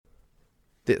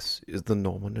This is the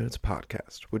Normal Nerds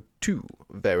Podcast, where two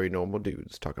very normal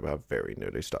dudes talk about very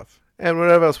nerdy stuff, and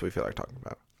whatever else we feel like talking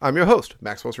about. I'm your host,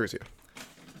 Maxwell Cerezia.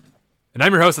 And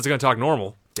I'm your host that's going to talk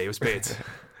normal, Davis Bates.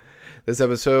 This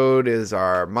episode is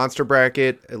our Monster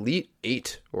Bracket Elite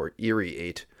 8, or Eerie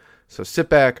 8. So sit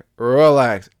back,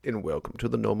 relax, and welcome to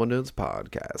the Normal Nerds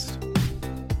Podcast.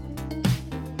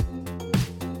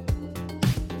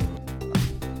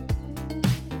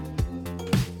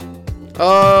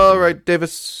 All right,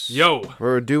 Davis. Yo.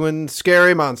 We're doing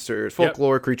scary monsters,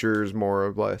 folklore creatures, more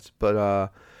or less. But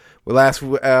last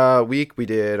week we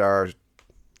did I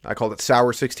called it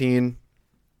Sour 16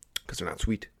 because they're not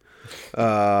sweet.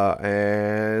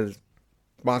 And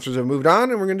monsters have moved on,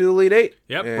 and we're going to do the Elite 8.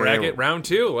 Yep, bracket round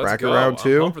 2. Let's go. Round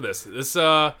 2. I'm pumped for this.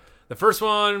 The first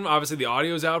one, obviously the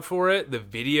audio's out for it. The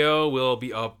video will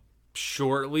be up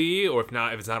shortly, or if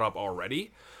it's not up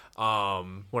already.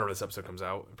 Whenever this episode comes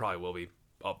out, it probably will be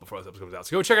up before this episode comes out.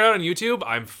 So go check it out on YouTube.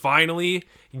 I'm finally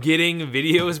getting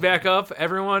videos back up,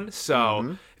 everyone.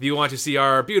 So if you want to see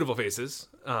our beautiful faces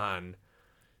what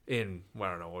we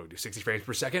do, 60 frames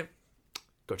per second,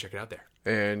 go check it out there.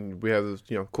 And we have this,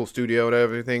 cool studio and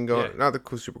everything going. Yeah. Not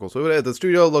the super cool studio. The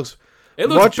studio looks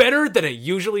better than it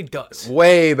usually does.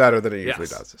 Way better than it usually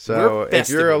does. So if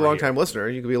you're a long-time listener,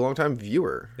 you can be a long-time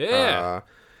viewer. Yeah.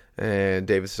 And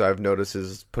Davis, I've noticed,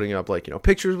 is putting up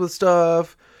pictures with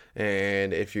stuff.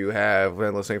 And if you have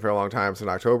been listening for a long time since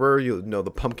October, you know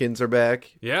the pumpkins are back.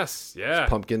 Yes, yeah. It's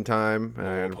pumpkin time.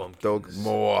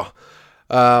 More.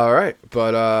 All right.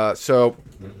 But so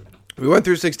we went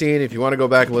through 16. If you want to go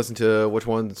back and listen to which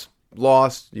one's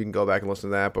lost, you can go back and listen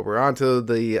to that. But we're on to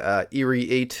the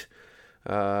Eerie 8.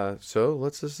 So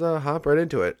let's just hop right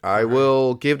into it. I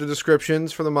will give the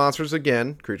descriptions for the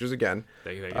creatures again.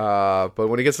 Thank you. But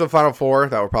when it gets to the final four,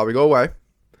 that will probably go away.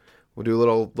 We'll do a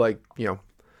little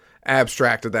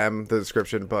abstract of them, the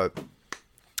description. But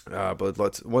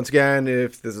let's once again,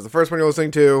 if this is the first one you're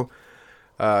listening to,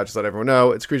 just let everyone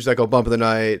know it's creatures that go bump in the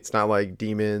night. It's not like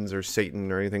demons or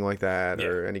Satan or anything like that,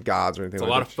 or any gods or anything. It's like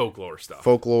a lot that. of folklore stuff.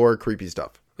 Folklore, creepy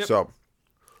stuff. Yep. So.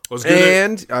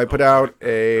 And I put out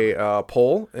a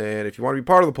poll, and if you want to be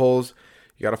part of the polls,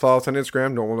 you got to follow us on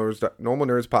Instagram, Normal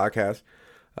Nerds Podcast,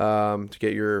 to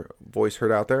get your voice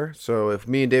heard out there. So if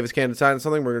me and Davis can't decide on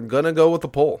something, we're gonna go with the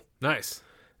poll. Nice.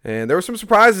 And there were some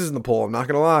surprises in the poll. I'm not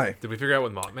gonna lie. Did we figure out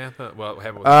what Mothman?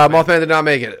 Mothman did not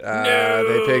make it. No!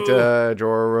 They picked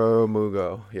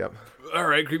Joromugo. Yep. All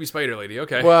right, creepy spider lady.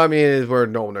 Okay. Well, I mean, we're a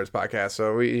Normal Nerds Podcast,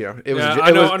 so we, I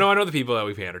know the people that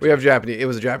we pandered. We have Japanese. It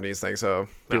was a Japanese thing, so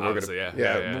people were gonna.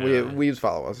 Yeah. We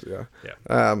follow us. Yeah.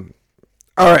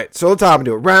 All right, so let's hop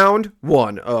into it. Round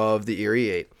 1 of the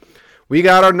Eerie 8. We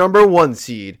got our number 1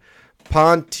 seed,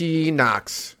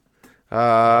 Pontiacs. The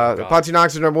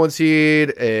Pontiacs are number 1 seed.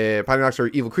 Pontiacs are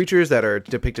evil creatures that are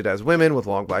depicted as women with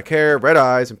long black hair, red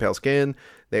eyes, and pale skin.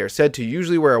 They are said to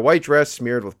usually wear a white dress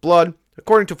smeared with blood.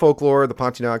 According to folklore, the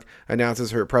Pontiac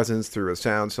announces her presence through a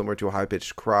sound similar to a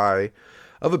high-pitched cry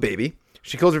of a baby.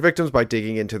 She kills her victims by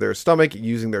digging into their stomach,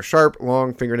 using their sharp,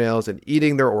 long fingernails, and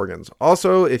eating their organs.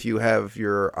 Also, if you have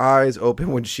your eyes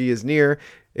open when she is near,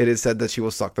 it is said that she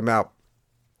will suck them out.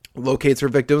 Locates her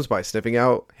victims by sniffing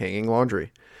out hanging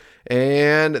laundry.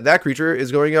 And that creature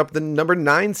is going up the number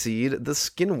 9 seed, the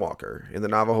Skinwalker. In the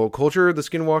Navajo culture, the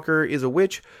Skinwalker is a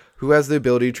witch who has the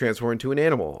ability to transform into an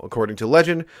animal. According to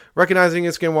legend, recognizing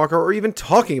a Skinwalker or even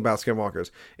talking about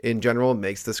Skinwalkers in general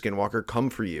makes the Skinwalker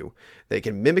come for you. They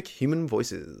can mimic human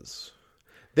voices.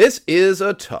 This is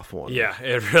a tough one. Yeah,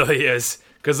 it really is.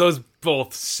 Because those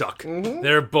both suck. Mm-hmm.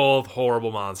 They're both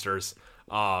horrible monsters.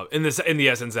 In the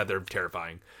essence that they're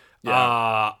terrifying.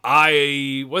 Yeah.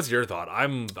 What's your thought?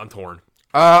 I'm torn.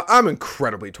 I'm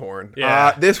incredibly torn.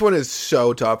 Yeah. This one is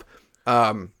so tough.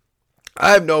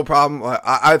 I have no problem.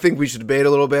 I think we should debate a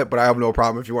little bit, but I have no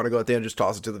problem if you want to go at the end, just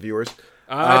toss it to the viewers.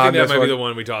 I think that might be the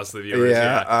one we toss to the viewers.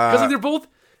 Yeah, because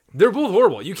they're both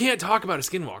horrible. You can't talk about a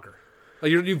Skinwalker.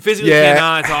 Like you physically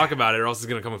cannot talk about it, or else it's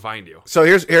gonna come and find you. So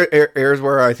here's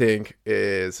where I think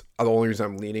is the only reason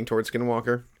I'm leaning towards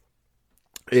Skinwalker.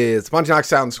 Is Pontiac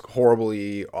sounds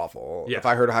horribly awful. Yeah. If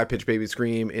I heard a high-pitched baby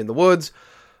scream in the woods,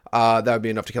 that would be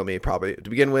enough to kill me, probably, to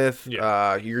begin with.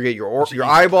 Yeah. You get your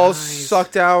eyeballs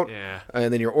sucked out,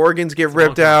 and then your organs get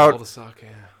ripped out.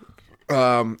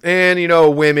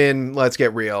 And, women, let's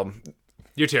get real.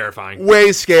 You're terrifying. Way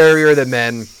scarier than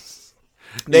men.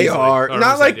 They are.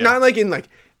 100%, Not like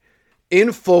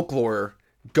in folklore,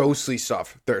 ghostly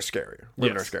stuff, they're scarier.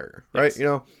 Women are scarier, right?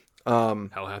 Yes. Hell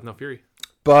hath no fury.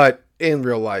 But in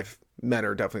real life, men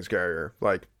are definitely scarier.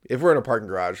 Like, if we're in a parking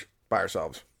garage by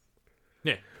ourselves,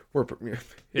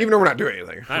 Even though we're not doing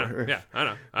anything. I know. Yeah, I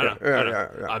know.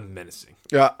 Yeah. I'm menacing.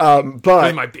 Yeah, but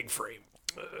in my big frame.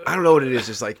 I don't know what it is.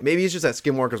 Just like maybe it's just that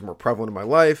skinwalker is more prevalent in my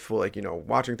life. Like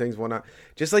watching things, whatnot.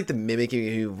 Just like the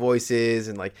mimicking of voices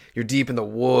and like you're deep in the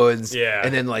woods. Yeah.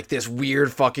 And then like this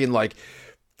weird fucking like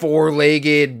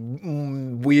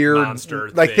 4-legged weird monster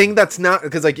thing that's not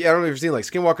because like I don't know if you've seen like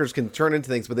skinwalkers can turn into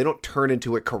things, but they don't turn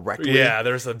into it correctly. Yeah,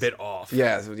 there's a bit off.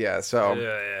 Yeah. So.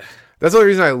 Yeah. That's the only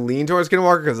reason I lean towards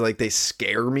Skinwalker because like they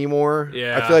scare me more.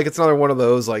 Yeah, I feel like it's another one of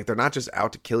those like they're not just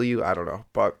out to kill you. I don't know,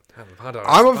 but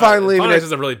I'm fine leaving it. This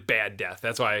is a really bad death.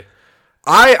 That's why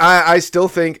I still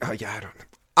think. I don't know.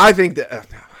 I think that.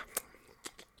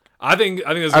 I think this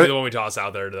is gonna be the one we toss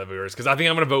out there to the viewers because I think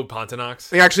I'm gonna vote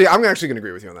Pontonox. Actually, I'm actually gonna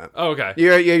agree with you on that. Oh, okay.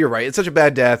 Yeah, you're right. It's such a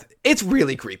bad death. It's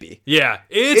really creepy. Yeah,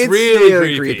 it's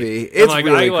really creepy. It's like,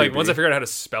 really creepy. Once I figured out how to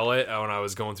spell it when I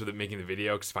was going through making the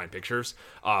video to find pictures,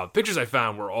 pictures I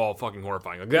found were all fucking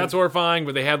horrifying. Like that's horrifying,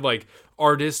 but they had like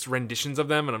artist renditions of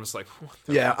them, and I'm just like, what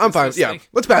the fuck I'm is fine. this Yeah, thing?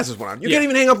 let's pass this one on. You can't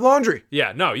even hang up laundry.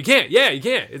 Yeah, no, you can't. Yeah, you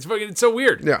can't. It's so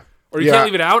weird. Yeah. Or you can't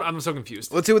leave it out. I'm so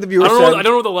confused. Let's see what the viewers said. I don't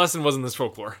know what the lesson was in this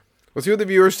folklore. Let's see what the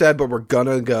viewers said, but we're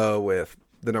gonna go with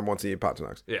the number 1 seed,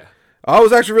 Pontonox. Yeah. I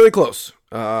was actually really close.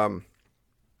 56%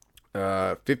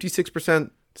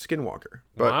 Skinwalker.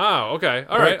 But, wow. Okay.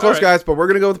 All right. Close, guys. But we're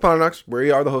gonna go with Pontonox.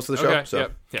 We are the host of the show. Okay. So.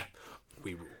 Yep. Yeah.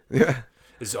 We rule. Yeah.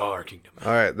 This is our kingdom.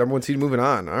 All right. Number 1 seed moving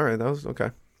on. All right. That was okay.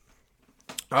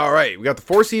 All right. We got the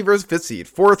 4 seed versus 5th seed.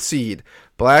 4th seed,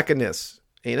 Black Anise.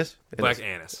 Black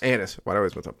Anise. Anise. Why do I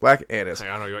always mess up? Black Anise I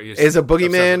don't know, is a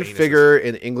boogeyman figure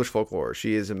in English folklore.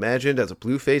 She is imagined as a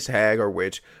blue-faced hag or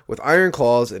witch with iron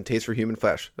claws and taste for human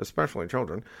flesh, especially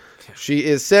children. She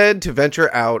is said to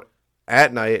venture out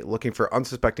at night looking for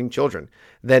unsuspecting children,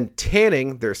 then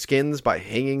tanning their skins by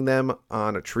hanging them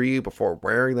on a tree before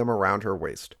wearing them around her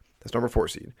waist. That's number 4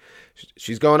 seed.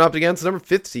 She's going up against number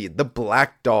 5th seed, the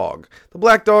Black Dog. The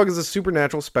Black Dog is a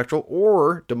supernatural, spectral,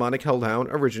 or demonic hellhound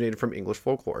originated from English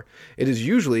folklore. It is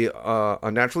usually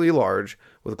unnaturally large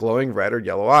with glowing red or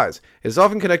yellow eyes. It is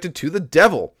often connected to the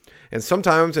devil and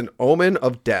sometimes an omen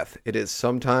of death. It is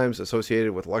sometimes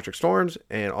associated with electric storms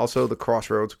and also the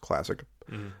crossroads, classic,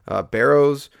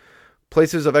 barrows,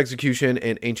 places of execution,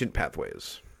 and ancient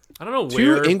pathways. I don't know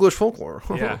where English folklore.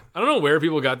 Yeah, I don't know where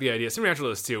people got the idea.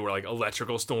 Supernaturalists too, were like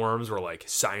electrical storms were like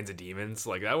signs of demons.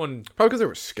 Like that one, probably because they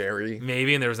were scary.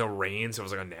 Maybe, and there was no rain, so it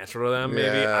was like unnatural to them.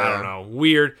 Maybe Yeah. I don't know.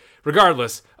 Weird.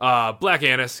 Regardless, Black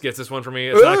Anise gets this one for me.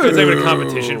 It's not because they were a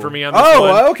competition for me on this one.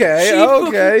 Oh, okay, she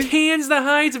okay. fucking tans the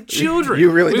hides of children.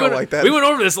 You really don't like that. We went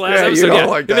over this last Yeah, you episode. don't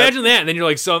like that. Imagine that, and then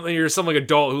you're some like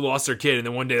adult who lost their kid, and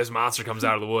then one day this monster comes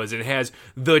out of the woods and it has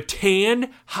the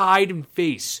tan hide and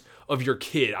face of your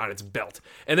kid on its belt.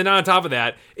 And then on top of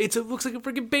that, it looks like a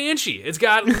freaking banshee. It's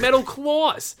got metal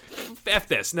claws. F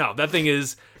this. No, that thing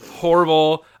is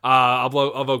horrible. I'll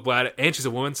vote Black, and she's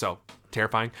a woman, so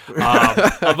terrifying.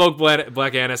 I'll vote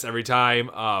Black Anise every time.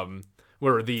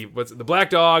 What's the Black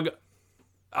Dog?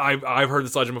 I've heard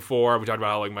this legend before. We talked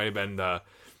about how it might have been the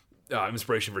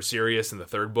inspiration for Scariest in the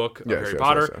 3rd book of Harry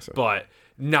Potter, but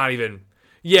not even.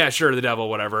 Yeah, sure, the devil,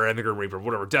 whatever, and the Grim Reaper,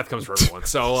 whatever. Death comes for everyone.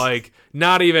 So, like,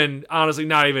 not even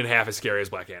half as scary as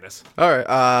Black Anise. All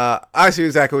right, I see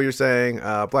exactly what you're saying.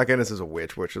 Black Anise is a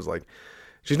witch, which is like,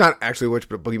 she's not actually a witch,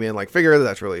 but a boogeyman-like figure.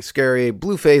 That's really scary.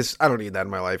 Blue face, I don't need that in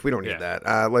my life. We don't need that.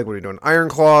 Like, what are you doing? Iron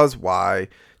claws, why?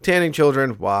 Tanning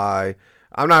children, why?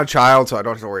 I'm not a child, so I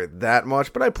don't have to worry that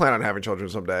much, but I plan on having children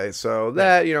someday. So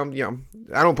that,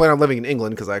 I don't plan on living in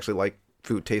England because I actually like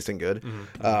food tasting good.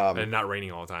 Mm-hmm. And not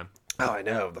raining all the time. Oh, I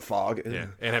know, the fog. Yeah,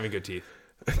 and having good teeth.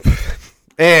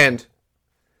 And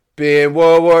being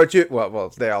World War II.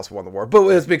 Well, they also won the war, but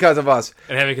it's because of us.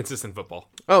 And having consistent football.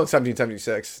 Oh,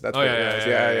 1776. That's pretty nice.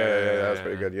 Yeah, that was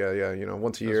pretty good. Yeah.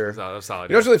 Once a year. That was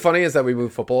solid. What's really funny is that we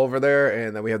moved football over there,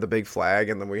 and then we have the big flag,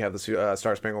 and then we have the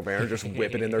Star Spangled Banner just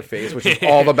whipping in their face, which is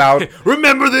all about.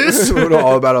 Remember this?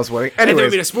 All about us winning. Anyways,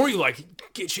 and then a sport you like,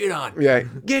 get shit on. Yeah,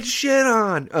 get shit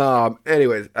on.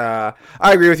 Anyways, I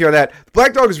agree with you on that.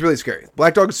 Black Dog is really scary.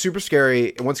 Black Dog is super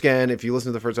scary. And once again, if you listen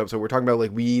to the first episode, we're talking about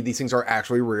like these things are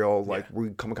actually real. Like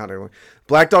we come in contact with.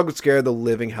 Black Dog would scare the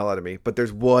living hell out of me. But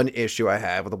there's one issue I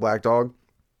have with a Black Dog.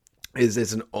 Is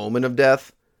it's an omen of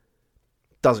death.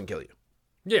 Doesn't kill you.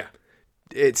 Yeah.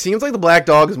 It seems like the Black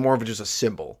Dog is more of just a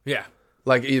symbol. Yeah.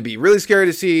 Like it'd be really scary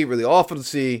to see, really awful to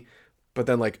see. But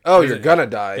then, like, oh, you're gonna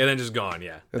die, and then just gone,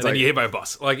 yeah. And like, then you hit by a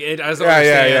bus, like I just don't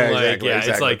understand. Exactly.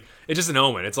 It's like it's just an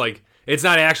omen. It's like it's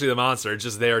not actually the monster. It's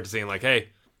just there to saying like, hey,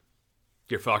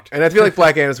 you're fucked. And I feel like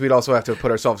Black Anise, we'd also have to put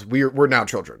ourselves. We're now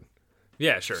children.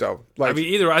 Yeah, sure. So, I mean,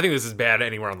 either. I think this is bad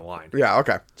anywhere on the line. Yeah,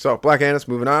 okay. So, Black Annis,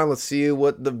 moving on. Let's see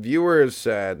what the viewers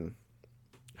said.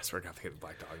 I swear to God, I think the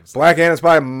Black Dog. Black Annis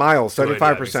by a mile,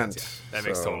 75%. That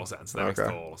makes total sense. That makes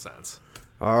total sense.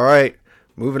 All right,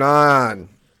 moving on.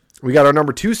 We got our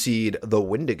number 2 seed, the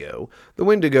Wendigo. The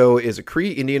Wendigo is a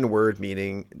Cree Indian word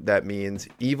that means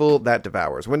evil that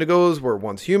devours. Wendigos were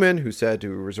once human who said to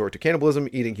resort to cannibalism.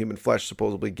 Eating human flesh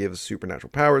supposedly gives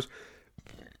supernatural powers.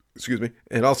 Excuse me.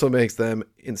 And also makes them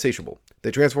insatiable.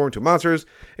 They transform into monsters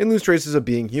and lose traces of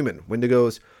being human.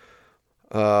 Wendigos,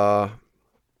 but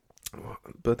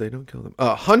they don't kill them.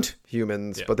 Hunt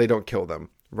humans, but they don't kill them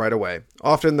right away.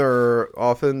 Often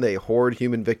they hoard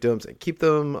human victims and keep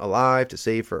them alive to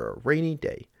save for a rainy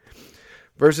day.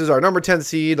 Versus our number 10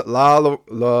 seed, La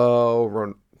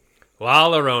Llorona.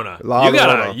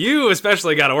 You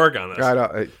especially got to work on this. I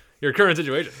know. Your current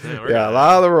situation. Yeah,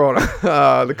 La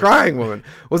Llorona, the crying woman,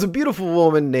 was a beautiful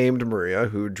woman named Maria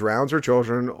who drowns her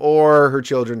children or her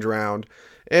children drowned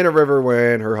in a river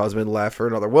when her husband left for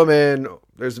another woman.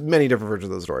 There's many different versions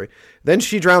of the story. Then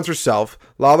she drowns herself.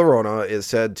 La Llorona is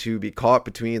said to be caught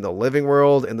between the living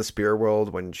world and the spirit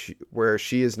world where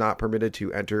she is not permitted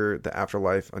to enter the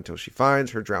afterlife until she finds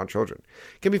her drowned children.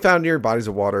 It can be found near bodies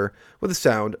of water with the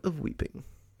sound of weeping.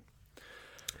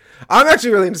 I'm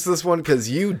actually really into this one because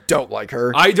you don't like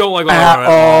her. I don't like La Llorona at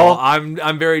all.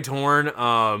 I'm very torn.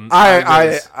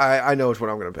 I know which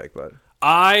one I'm going to pick, but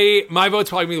my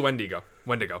vote's probably going to be the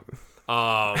Wendigo.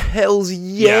 Hell's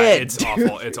yeah, it's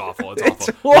awful. It's awful.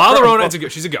 La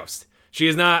Llorona, she's a ghost. She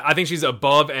is not. I think she's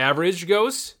above average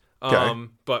ghost. Okay.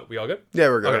 But we all good? Yeah,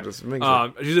 we're good. Okay. Just make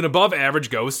sure. She's an above average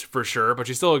ghost for sure, but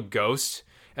she's still a ghost.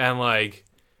 And like,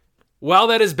 while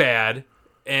that is bad,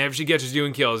 and if she catches you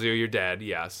and kills you, you're dead.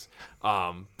 Yes.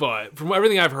 But from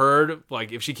everything I've heard,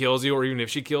 like if she kills you, or even if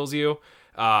she kills you,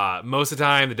 most of the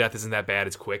time the death isn't that bad.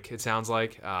 It's quick. It sounds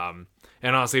like. And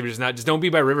honestly, just don't be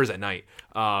by rivers at night.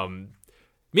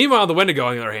 Meanwhile, the Wendigo,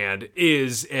 on the other hand,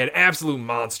 is an absolute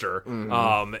monster.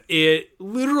 Mm-hmm. It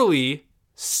literally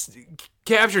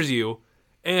captures you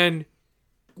and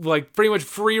like pretty much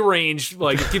free range,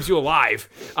 like it keeps you alive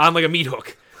on like a meat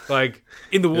hook, like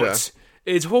in the woods. Yeah.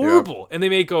 It's horrible. Yeah. And they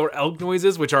make elk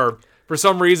noises, which are for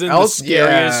some reason the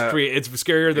scariest. Yeah. It's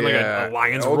scarier than like a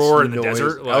lion's roar in the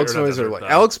desert. Elk's noise are like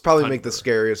elks probably make the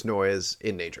scariest noise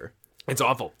in nature. It's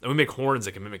awful. And we make horns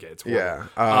that can mimic it. It's horrible. Yeah.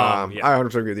 I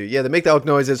 100% agree with you. Yeah, they make the elk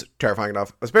noises terrifying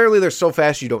enough. Apparently, they're so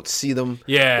fast you don't see them.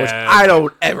 Yeah. Which I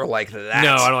don't ever like that.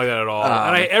 No, I don't like that at all.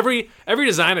 And every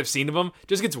design I've seen of them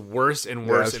just gets worse and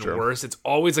worse and worse. It's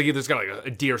always like either it's got like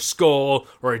a deer skull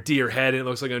or a deer head and it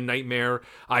looks like a nightmare.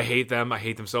 I hate them. I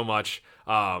hate them so much.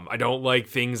 I don't like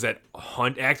things that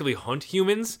actively hunt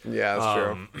humans. Yeah, that's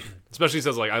true. Especially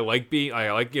says like I like going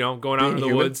out in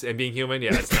the woods and being human.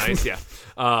 Yeah, it's nice. Yeah,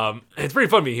 it's pretty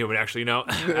fun being human actually. Out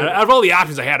of all the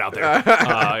options I had out there,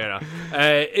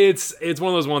 it's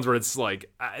one of those ones where it's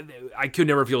like I could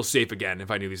never feel safe again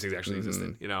if I knew these things actually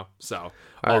existed. So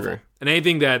I agree. And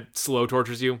anything that slow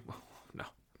tortures you, no.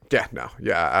 Yeah, no,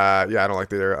 yeah, I don't like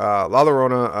that either. La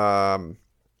Llorona.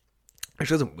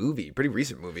 Actually, there's a movie, pretty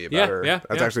recent movie about her. Yeah,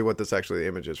 that's actually what the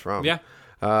image is from. Yeah.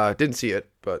 Didn't see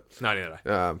it, but not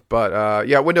either.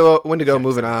 Wendigo.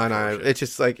 Moving on. It's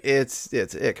just like it's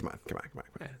it. Come on.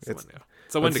 Yeah, it's a Wendigo.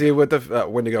 Let's see what the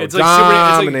Wendigo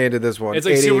dominated this one. It's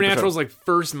like Supernatural's like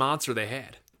first monster they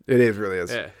had. It really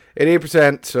is. Yeah.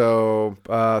 88%. So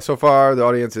so far the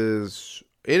audience is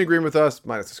in agreement with us,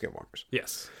 minus the Skinwalkers.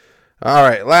 Yes. All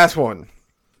right, last one.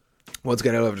 Once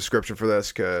again, I don't have a description for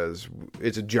this because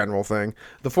it's a general thing.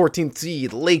 The 14th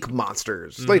seed, Lake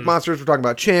Monsters. Mm-hmm. Lake Monsters, we're talking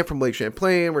about Champ from Lake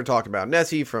Champlain. We're talking about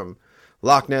Nessie from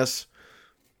Loch Ness.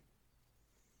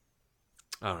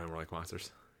 I don't remember Lake Monsters.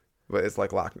 But it's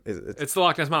like Loch. It's the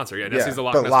Loch Ness Monster. Yeah, Nessie's the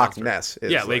Loch Ness Loch Monster. Ness.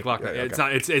 Lake Loch Ness.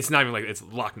 Okay. It's not even like it's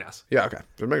Loch Ness. Yeah, okay.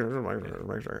 Just make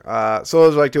sure. So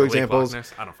those are like two examples. Lake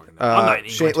Loch Ness? I don't fucking know. I'm not in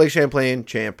England. Lake Champlain,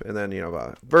 Champ, and then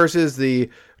versus the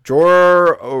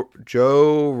Jorogumo.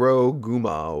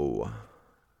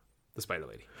 The Spider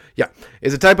Lady. Yeah.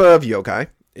 It's a type of yokai.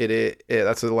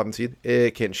 That's the 11th seed.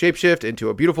 It can shapeshift into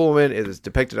a beautiful woman. It is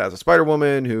depicted as a spider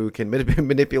woman who can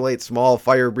manipulate small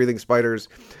fire-breathing spiders.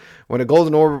 When a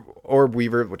golden orb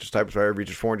weaver, which is a type of spider,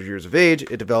 reaches 400 years of age,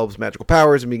 it develops magical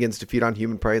powers and begins to feed on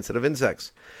human prey instead of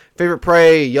insects. Favorite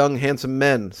prey, young, handsome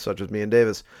men, such as me and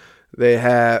Davis.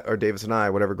 Or Davis and I,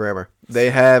 whatever grammar. They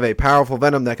have a powerful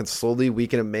venom that can slowly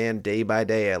weaken a man day by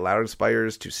day, allowing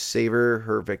spiders to savor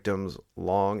her victims'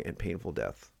 long and painful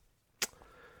death.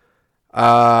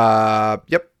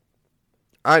 Yep.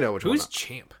 I know which one. Who's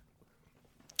Champ?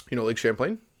 You know Lake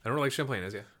Champlain? I don't know what Lake Champlain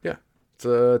is, yeah. Yeah.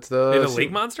 It's the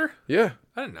lake monster? Yeah.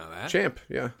 I didn't know that. Champ,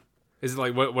 yeah. Is it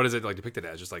like what is it like depicted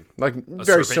as? Just like very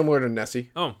serpent? similar to Nessie.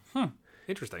 Oh,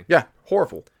 interesting. Yeah,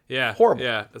 horrible. Yeah, horrible.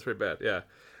 Yeah, that's pretty bad. Yeah.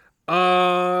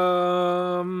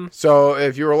 So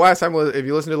if you listened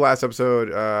to the last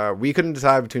episode, we couldn't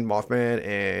decide between Mothman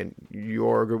and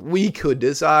your group. We could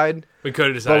decide. We could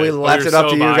have decided, but we left it up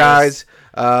to you guys.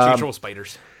 You control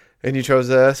spiders. And you chose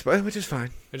this, which is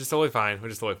fine. Which is totally fine.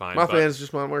 Mothman is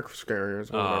just one more scarier.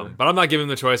 But I'm not giving them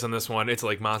the choice on this one. It's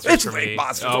like monsters it's for me.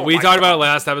 Monsters. We talked about it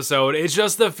last episode. It's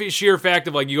just the sheer fact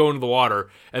of like you go into the water,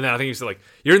 and then I think you said like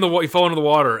you fall into the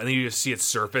water, and then you just see its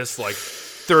surface like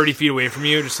 30 feet away from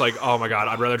you, just like, oh my god,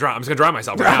 I'd rather drown. I'm just gonna drown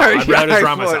myself right now. I'd rather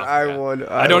drown myself. I would.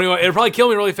 I don't even. It'll probably kill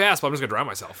me really fast, but I'm just gonna drown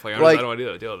myself. Like, I don't want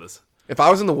to deal with this. If I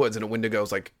was in the woods and a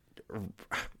Wendigo's like,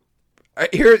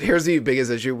 here's the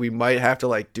biggest issue. We might have to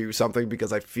like do something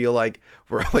because I feel like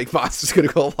we're like monsters gonna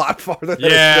go a lot farther.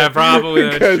 Than Probably.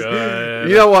 Because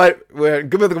you know what?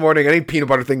 Good morning. Any peanut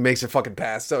butter thing makes it fucking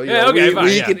pass. So fine.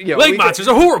 Lake monsters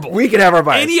are horrible. We can have our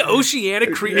bias. Any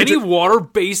oceanic any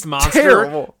water-based monster.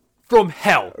 Terrible. From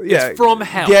hell. Yeah, it's from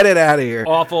hell. Get it out of here.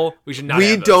 Awful. We should not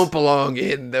We have those. don't belong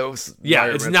in those. Yeah,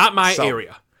 it's not my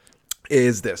area.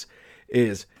 Is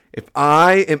if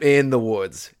I am in the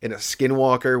woods and a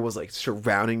skinwalker was like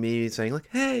surrounding me saying like,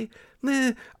 hey,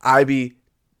 meh, I'd be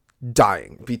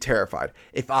dying, be terrified.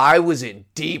 If I was in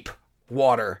deep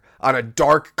water on a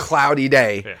dark, cloudy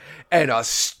day and a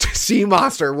sea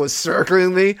monster was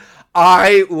circling me,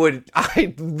 I would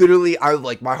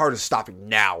like, my heart is stopping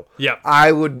now. Yeah.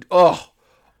 I would, don't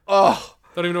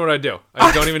even know what I'd do.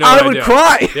 I don't even know what I'd do. I would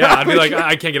cry. Yeah, I'd be like,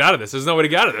 I can't get out of this. There's no way to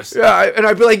get out of this. Yeah, and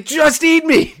I'd be like, just eat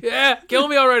me. Yeah, kill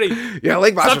me already. Yeah,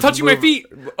 Lake monsters. Stop touching my feet.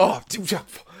 Oh, dude,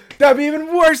 that'd be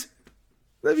even worse.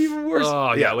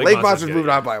 Oh, yeah, Lake monsters moving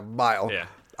on by a mile.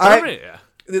 Yeah.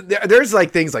 There's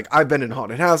like things like I've been in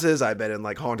haunted houses. I've been in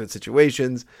like haunted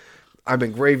situations. I've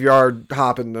been graveyard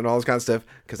hopping and all this kind of stuff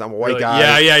because I'm a white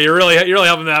guy. Yeah, you're really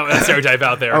helping that stereotype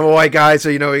out there. I'm a white guy, so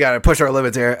we got to push our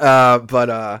limits here.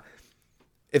 But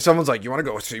if someone's like, "You want to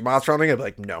go see monster hunting?" I'd be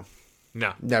like, "No,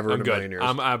 never in a million years."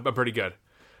 I'm pretty good.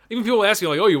 Even people ask me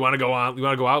like, "Oh, you want to go out? You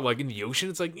want to go out like in the ocean?"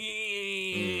 It's like,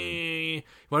 you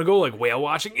want to go like whale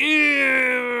watching?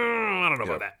 I don't know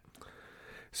about that.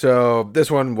 So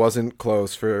this one wasn't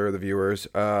close for the viewers.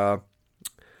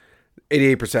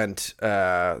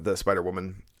 88% the Spider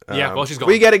Woman. Well, she's gone.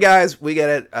 We get it, guys. We get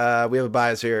it. We have a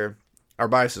bias here. Our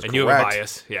bias is correct. And you have a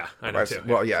bias. Yeah, I know too.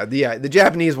 Well, the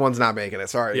Japanese one's not making it.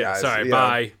 Sorry, guys. Sorry.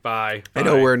 Bye. I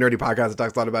know we're a nerdy podcast that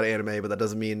talks a lot about anime, but that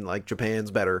doesn't mean like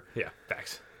Japan's better. Yeah,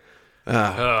 facts.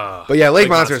 But yeah, Lake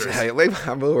Monsters. Hey,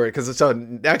 I'm worried because so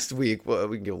next week,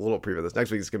 we can give a little preview of this.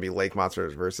 Next week is gonna be Lake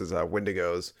Monsters versus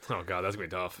Wendigos. Oh god, that's gonna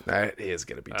be tough. That is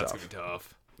gonna be tough.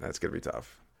 That's gonna be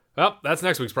tough. Well, that's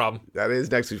next week's problem. That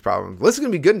is next week's problem. This is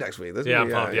gonna be good next week. We're getting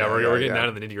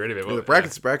down to the nitty gritty of it.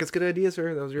 Brackets good idea,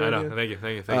 sir. That was your idea. I know. Thank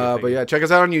you. But yeah, check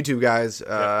us out on YouTube, guys.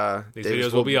 These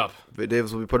videos will be up.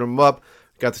 Davis will be putting them up.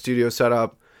 Got the studio set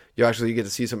up. You actually get to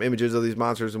see some images of these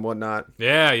monsters and whatnot.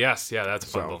 Yeah. That's a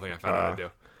fun little thing I found out to do.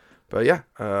 But yeah,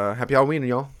 happy Halloween,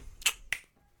 y'all.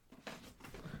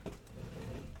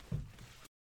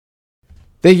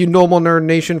 Thank you, Normal Nerd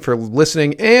Nation, for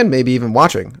listening and maybe even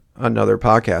watching another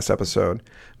podcast episode.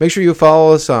 Make sure you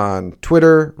follow us on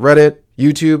Twitter, Reddit,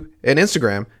 YouTube, and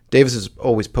Instagram. Davis is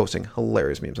always posting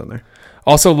hilarious memes on there.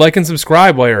 Also, like and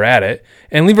subscribe while you're at it,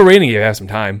 and leave a rating if you have some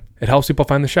time. It helps people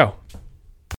find the show.